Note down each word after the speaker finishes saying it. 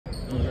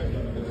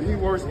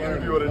worst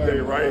interview of the day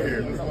right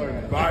here.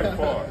 By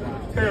far.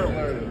 Terrible.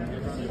 I'm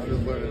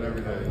just learning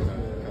every day.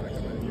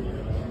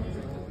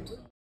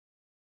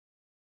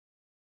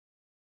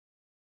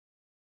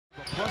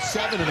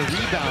 +7 and a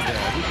rebound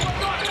there.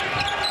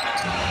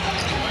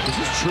 Is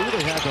this true?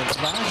 They had the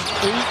last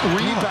 8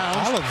 rebounds.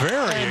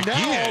 Olivari and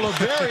again. now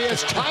Olivari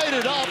has tied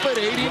it up at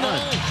 89.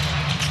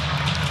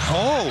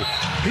 Oh,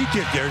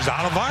 there's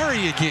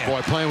Olivari again.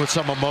 Boy, playing with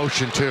some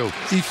emotion, too.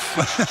 He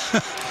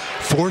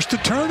forced a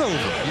turnover.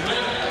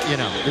 You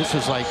know, this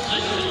was like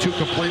 2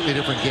 completely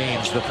different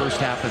games, the first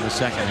half and the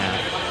second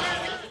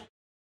half.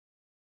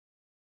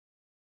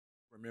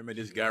 Remember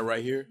this guy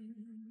right here?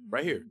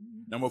 Right here,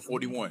 number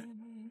 41.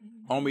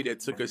 Homie that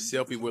took a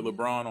selfie with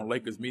LeBron on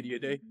Lakers Media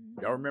Day.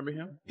 Y'all remember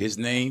him? His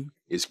name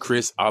is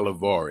Chris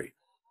Olivari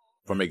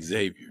from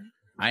Xavier.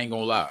 I ain't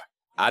gonna lie.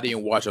 I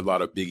didn't watch a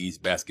lot of Big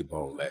East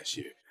basketball last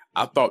year.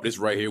 I thought this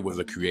right here was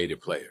a creative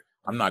player.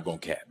 I'm not gonna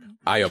cap.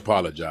 I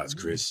apologize,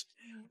 Chris.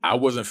 I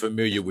wasn't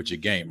familiar with your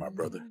game, my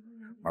brother.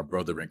 My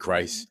brother in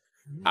Christ.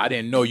 I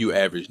didn't know you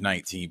averaged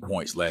 19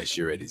 points last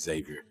year at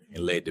Xavier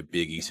and led the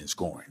Big East in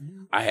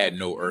scoring. I had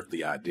no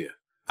earthly idea.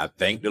 I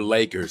think the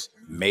Lakers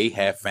may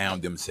have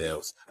found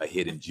themselves a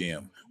hidden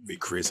gem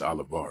with Chris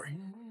Olivari.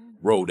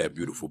 Roll that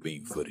beautiful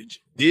beam footage.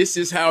 This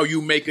is how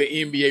you make an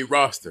NBA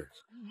roster.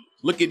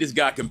 Look at this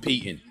guy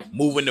competing,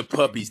 moving the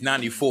puppies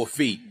 94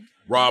 feet.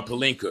 Rob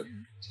Pelinka,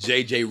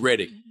 J.J.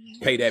 Redick.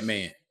 Pay that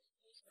man.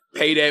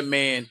 Pay that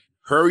man.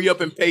 Hurry up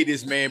and pay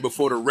this man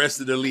before the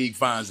rest of the league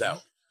finds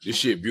out. This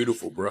shit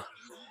beautiful, bro.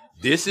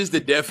 This is the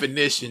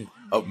definition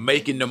of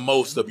making the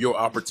most of your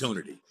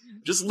opportunity.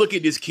 Just look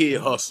at this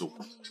kid hustle.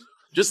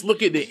 Just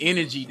look at the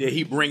energy that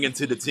he bringing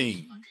to the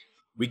team.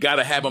 We got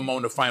to have him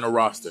on the final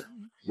roster.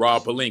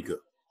 Rob Pelinka.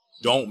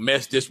 Don't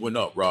mess this one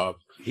up, Rob.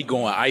 He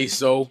going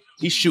ISO.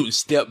 He shooting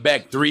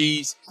step-back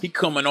threes. He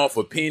coming off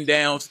of pin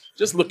downs.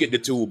 Just look at the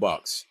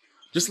toolbox.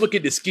 Just look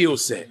at the skill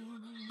set.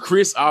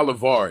 Chris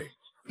Olivari.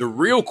 The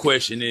real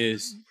question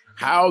is,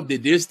 how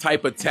did this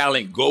type of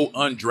talent go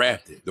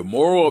undrafted? The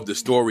moral of the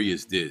story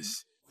is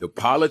this. The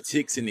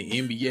politics in the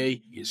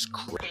NBA is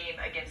crazy. Game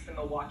against the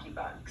Milwaukee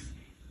Bucks.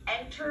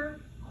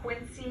 Enter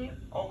Quincy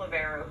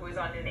Olivari, who is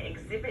on an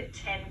Exhibit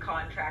 10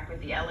 contract with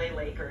the LA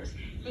Lakers.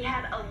 He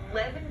had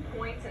 11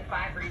 points and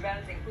 5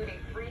 rebounds, including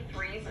 3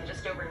 threes in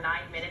just over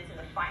 9 minutes in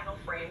the final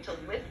frame to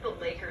lift the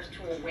Lakers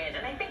to a win.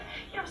 And I think,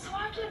 so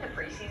often in the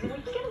preseason,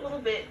 we can get a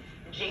little bit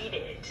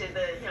jaded to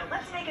the,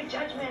 let's make a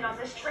judgment on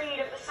this trade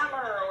of the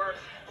summer, or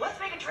let's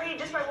make a trade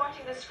just by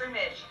watching the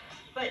scrimmage.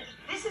 But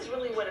this is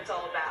really what it's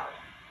all about.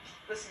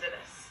 Listen to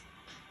this.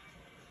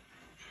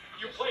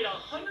 You played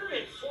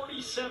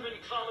 147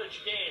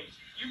 college games.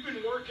 You've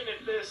been working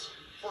at this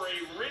for a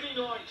really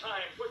long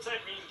time. What's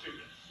that mean to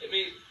you?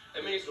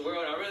 It means the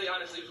world. I really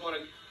honestly just want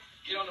to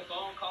get on the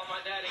phone, call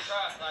my dad, and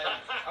cry. Like,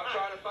 I'm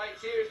trying to fight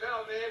tears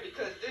now, man,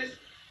 because this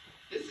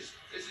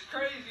is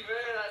crazy,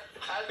 man.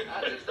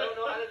 I just don't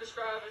know how to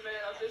describe it, man.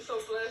 I'm just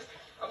so blessed.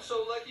 I'm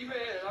so lucky,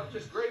 man, and I'm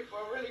just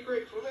grateful. I'm really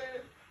grateful,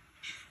 man.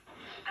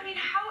 I mean,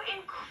 how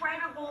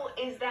incredible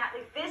is that?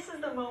 Like, this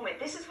is the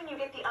moment. This is when you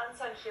get the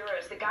unsung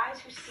heroes, the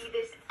guys who see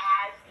this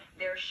as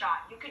their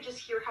shot. You could just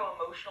hear how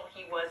emotional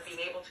he was being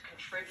able to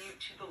contribute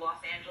to the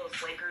Los Angeles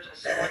Lakers, a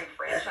storied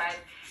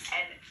franchise.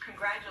 And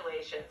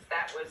congratulations.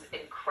 That was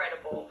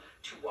incredible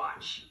to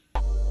watch.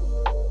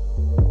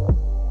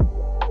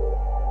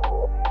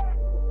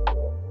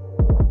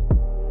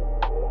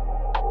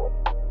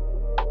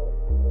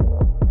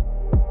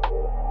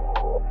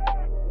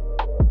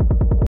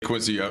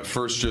 Quincy,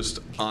 first just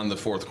on the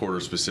fourth quarter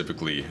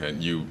specifically,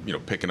 and you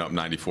picking up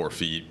 94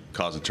 feet,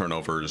 causing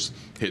turnovers,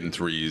 hitting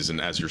threes,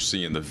 and as you're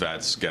seeing the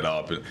vets get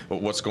up,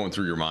 what's going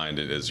through your mind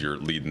as you're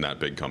leading that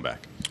big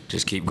comeback?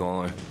 Just keep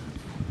going.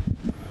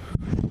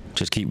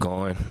 Just keep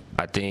going.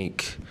 I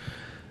think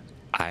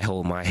I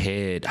hold my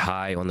head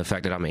high on the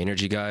fact that I'm an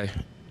energy guy,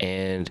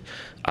 and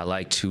I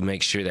like to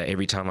make sure that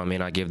every time I'm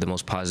in, I give the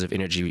most positive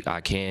energy I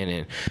can.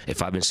 And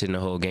if I've been sitting the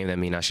whole game, that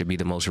means I should be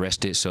the most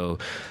rested. So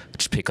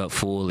just pick up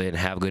full and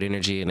have good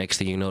energy. And next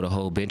thing you know, the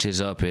whole bench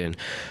is up. And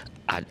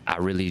I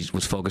really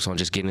was focused on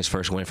just getting this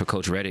first win for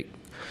Coach Redick,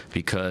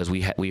 because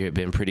we had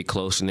been pretty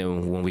close. And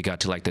then when we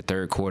got to like the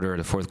third quarter or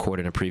the fourth quarter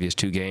in the previous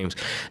 2 games,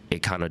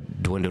 it kind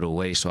of dwindled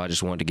away. So I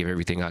just wanted to give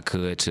everything I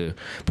could to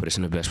put us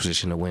in the best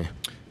position to win.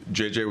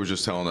 JJ was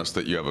just telling us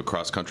that you have a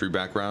cross-country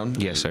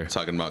background. Yes, sir.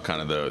 Talking about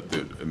kind of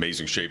the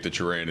amazing shape that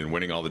you're in and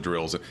winning all the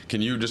drills.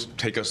 Can you just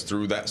take us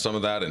through some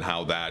of that and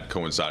how that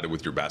coincided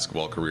with your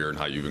basketball career and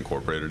how you've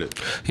incorporated it?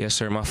 Yes,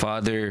 sir. My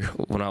father,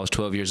 when I was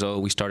 12 years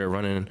old, we started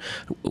running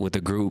with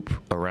a group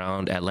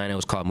around Atlanta. It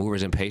was called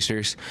Movers and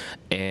Pacers.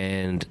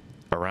 And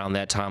around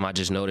that time, I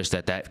just noticed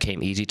that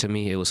came easy to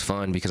me. It was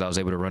fun because I was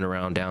able to run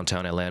around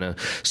downtown Atlanta,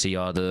 see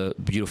all the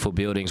beautiful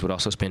buildings, but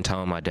also spend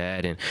time with my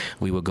dad. And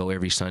we would go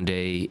every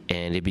Sunday,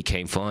 and it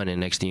became fun. And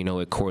next thing you know,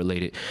 it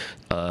correlated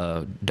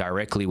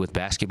directly with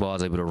basketball. I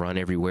was able to run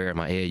everywhere.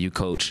 My AAU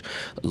coach,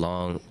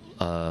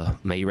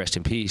 may he rest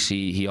in peace,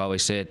 he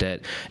always said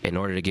that in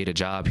order to get a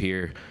job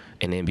here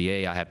in the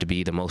NBA, I have to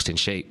be the most in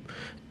shape.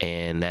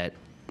 And that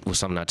was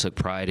something I took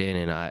pride in,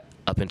 and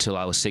up until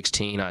I was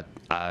 16,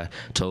 I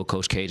told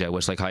Coach Cage at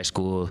Westlake High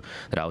School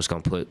that I was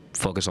going to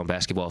focus on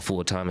basketball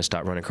full time and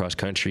stop running cross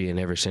country. And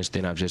ever since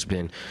then, I've just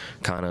been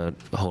kind of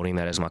holding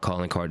that as my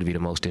calling card to be the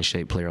most in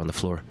shape player on the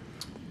floor.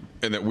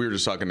 And that we were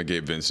just talking to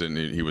Gabe Vincent.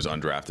 He was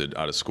undrafted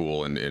out of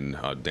school, and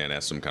Dan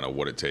asked him kind of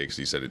what it takes.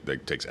 He said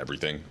it takes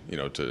everything,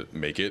 to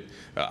make it.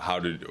 How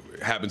did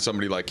having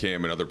somebody like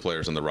him and other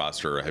players on the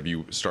roster, have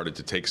you started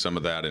to take some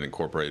of that and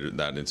incorporated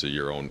that into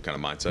your own kind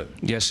of mindset?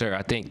 Yes, sir.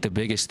 I think the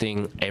biggest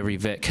thing every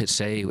vet could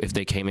say if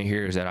they came in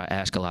here is that I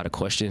ask a lot of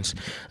questions.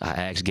 I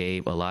asked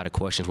Gabe a lot of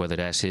questions, whether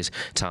that's his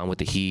time with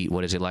the Heat,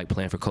 what is it like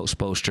playing for Coach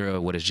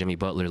Spoelstra, what is Jimmy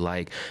Butler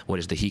like, what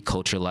is the Heat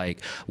culture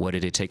like, what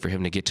did it take for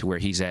him to get to where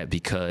he's at,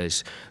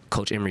 because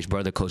Coach Emery's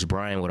brother, Coach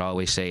Brian, would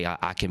always say,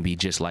 I can be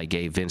just like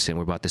Gabe Vincent.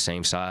 We're about the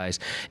same size,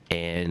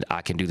 and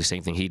I can do the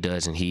same thing he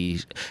does, and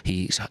he's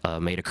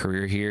made a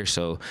career here.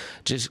 So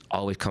just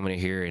always coming in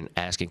here and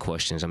asking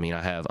questions. I mean,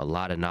 I have a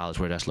lot of knowledge,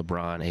 whether that's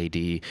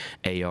LeBron,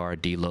 AD, AR,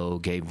 D-Lo,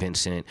 Gabe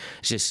Vincent.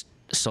 It's just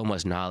so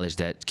much knowledge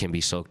that can be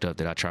soaked up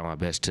that I try my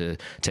best to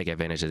take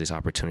advantage of this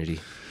opportunity.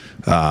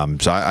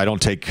 So I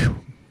don't take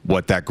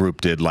what that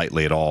group did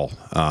lightly at all.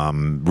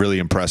 Really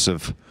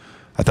impressive.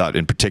 I thought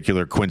in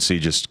particular Quincy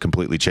just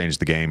completely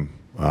changed the game.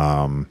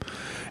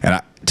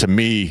 To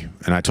me,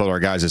 and I told our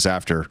guys this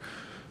after,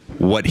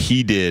 what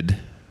he did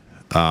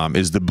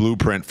is the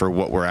blueprint for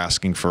what we're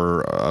asking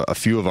for a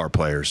few of our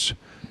players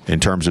in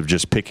terms of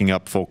just picking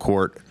up full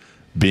court,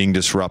 being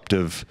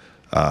disruptive,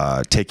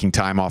 taking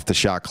time off the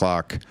shot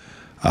clock.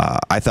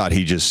 I thought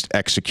he just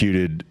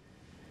executed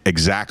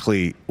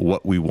exactly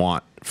what we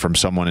want from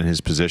someone in his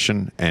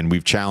position, and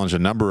we've challenged a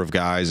number of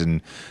guys, and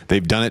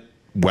they've done it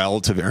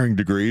well to varying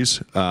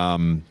degrees,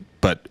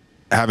 but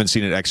haven't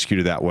seen it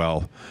executed that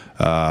well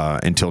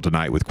until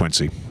tonight with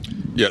Quincy.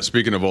 Yeah,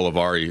 speaking of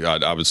Olivari,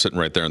 I was sitting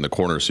right there in the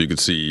corner, so you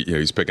could see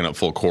he's picking up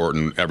full court,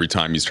 and every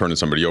time he's turning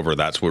somebody over,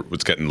 that's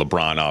what's getting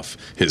LeBron off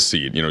his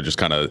seat. Just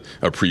kind of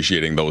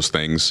appreciating those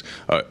things.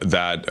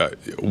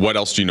 What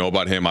else do you know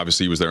about him?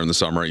 Obviously, he was there in the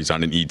summer. He's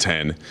on an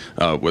E10.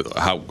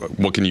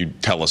 What can you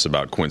tell us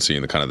about Quincy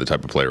and the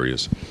type of player he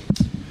is?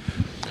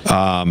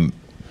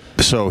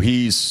 So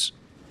he's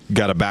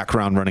got a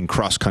background running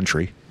cross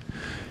country,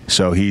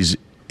 so he's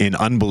in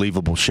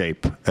unbelievable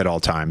shape at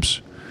all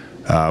times.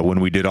 When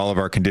we did all of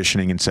our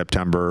conditioning in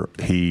September,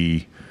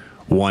 he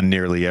won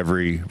nearly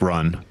every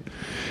run.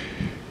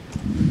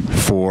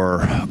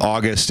 For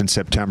August and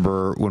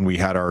September, when we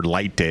had our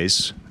light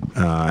days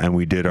and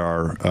we did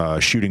our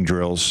shooting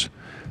drills,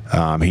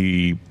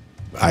 he,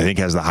 I think,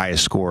 has the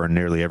highest score in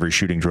nearly every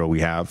shooting drill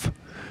we have.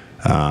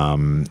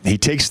 He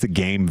takes the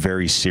game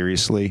very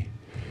seriously.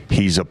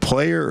 He's a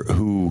player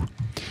who,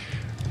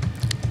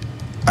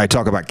 I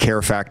talk about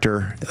care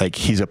factor. Like,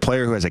 he's a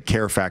player who has a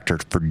care factor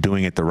for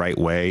doing it the right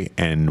way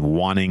and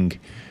wanting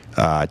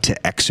to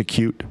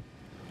execute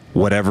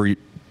whatever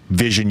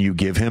vision you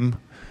give him.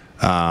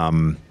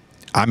 I'm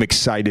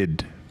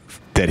excited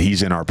that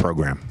he's in our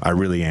program. I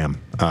really am.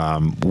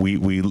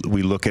 We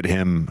look at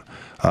him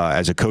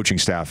as a coaching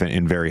staff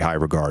in very high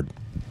regard.